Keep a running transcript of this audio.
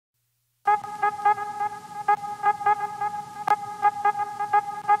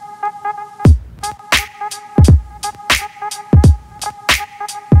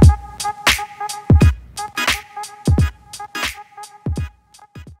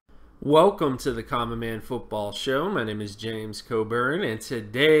Welcome to the Common Man Football Show. My name is James Coburn, and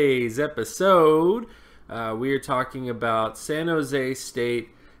today's episode, we are talking about San Jose State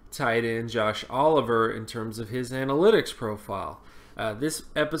tight end Josh Oliver in terms of his analytics profile. This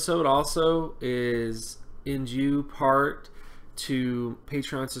episode also is in due part to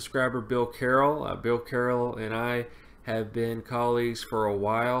Patreon subscriber Bill Carroll. Bill Carroll and I have been colleagues for a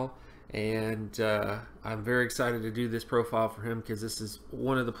while, and I'm very excited to do this profile for him because this is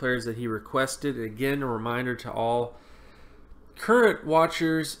one of the players that he requested. Again, a reminder to all current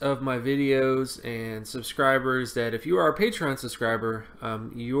watchers of my videos and subscribers that if you are a Patreon subscriber,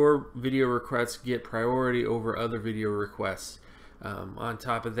 your video requests get priority over other video requests. On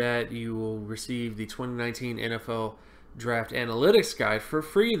top of that, you will receive the 2019 NFL Draft Analytics Guide for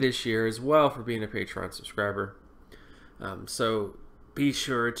free this year as well for being a Patreon subscriber. So be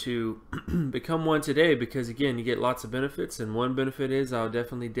sure to become one today because, again, you get lots of benefits, and one benefit is I'll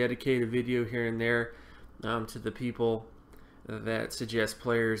definitely dedicate a video here and there to the people that suggest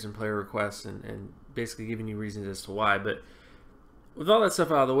players and player requests and basically giving you reasons as to why. But with all that stuff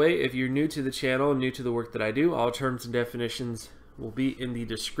out of the way, if you're new to the channel, new to the work that I do, all terms and definitions will be in the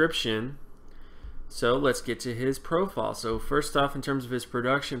description. So let's get to his profile. So first off, in terms of his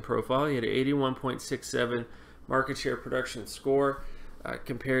production profile, he had an 81.67 market share production score.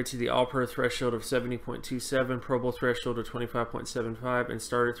 Compared to the All-Pro threshold of 70.27, Pro Bowl threshold of 25.75, and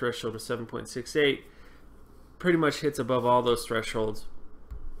starter threshold of 7.68, pretty much hits above all those thresholds.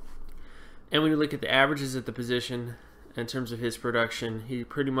 And when you look at the averages at the position in terms of his production, he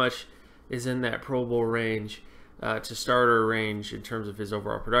pretty much is in that Pro Bowl range to starter range in terms of his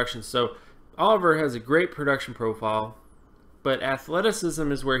overall production. So Oliver has a great production profile, but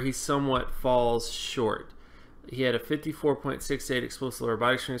athleticism is where he somewhat falls short. He had a 54.68 explosive lower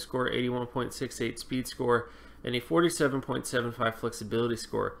body strength score, 81.68 speed score, and a 47.75 flexibility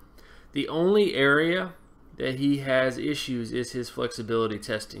score. The only area that he has issues is his flexibility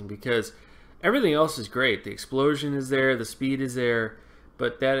testing because everything else is great. The explosion is there, the speed is there,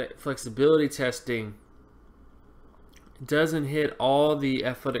 but that flexibility testing doesn't hit all the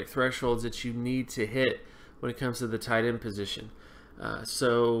athletic thresholds that you need to hit when it comes to the tight end position.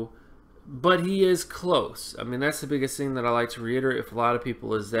 But he is close. I mean, that's the biggest thing that I like to reiterate with a lot of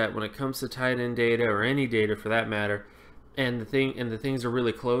people is that when it comes to tight end data or any data for that matter, and the things are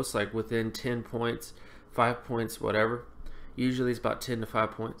really close, like within 10 points, 5 points, whatever. Usually it's about 10 to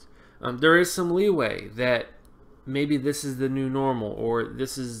 5 points. There is some leeway that maybe this is the new normal or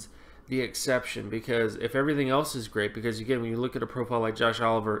this is the exception, because if everything else is great, because again, when you look at a profile like Josh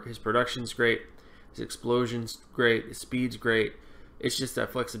Oliver, his production's great, his explosion's great, his speed's great. It's just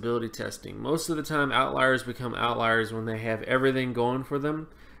that flexibility testing. Most of the time, outliers become outliers when they have everything going for them,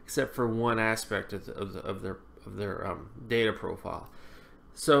 except for one aspect of their data profile.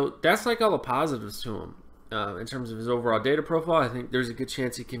 So that's like all the positives to him. In terms of his overall data profile, I think there's a good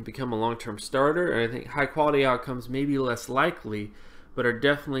chance he can become a long-term starter, and I think high-quality outcomes may be less likely, but are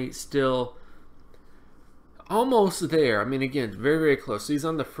definitely still almost there. I mean, again, very, very close. So he's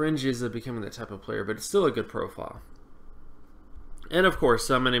on the fringes of becoming that type of player, but it's still a good profile. And of course,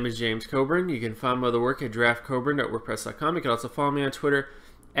 my name is James Coburn. You can find my other work at draftcoburn.wordpress.com. You can also follow me on Twitter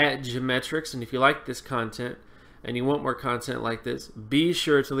at Geometrics. And if you like this content and you want more content like this, be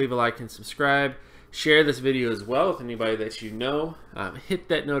sure to leave a like and subscribe. Share this video as well with anybody that you know. Hit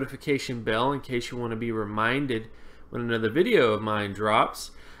that notification bell in case you want to be reminded when another video of mine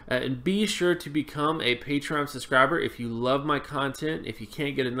drops. And be sure to become a Patreon subscriber if you love my content, if you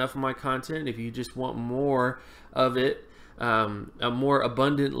can't get enough of my content, if you just want more of it. More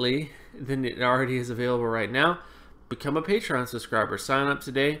abundantly than it already is available right now. Become a Patreon subscriber. Sign up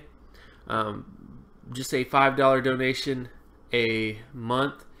today. Just a $5 donation a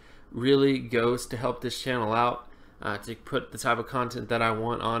month really goes to help this channel out, to put the type of content that I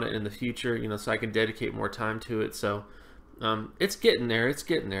want on it in the future, so I can dedicate more time to it. So it's getting there. It's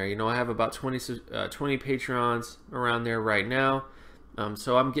getting there. I have about 20 Patreons around there right now.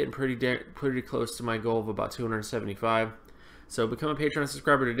 So I'm getting pretty close to my goal of about 275. So become a Patreon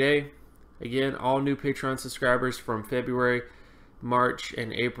subscriber today. Again, all new Patreon subscribers from February, March,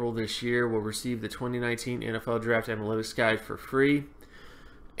 and April this year will receive the 2019 NFL Draft Analytics Guide for free.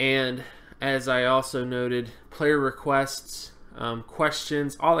 And as I also noted, player requests,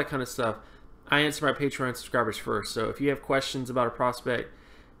 questions, all that kind of stuff, I answer my Patreon subscribers first. So if you have questions about a prospect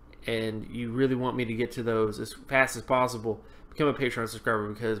and you really want me to get to those as fast as possible, become a Patreon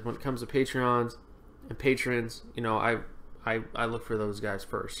subscriber, because when it comes to Patreons and patrons, I look for those guys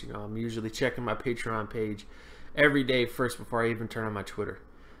first. I'm usually checking my Patreon page every day first before I even turn on my Twitter,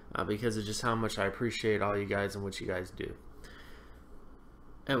 because of just how much I appreciate all you guys and what you guys do.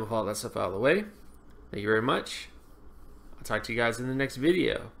 And with all that stuff out of the way, thank you very much. I'll talk to you guys in the next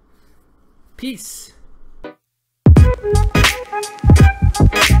video. Peace.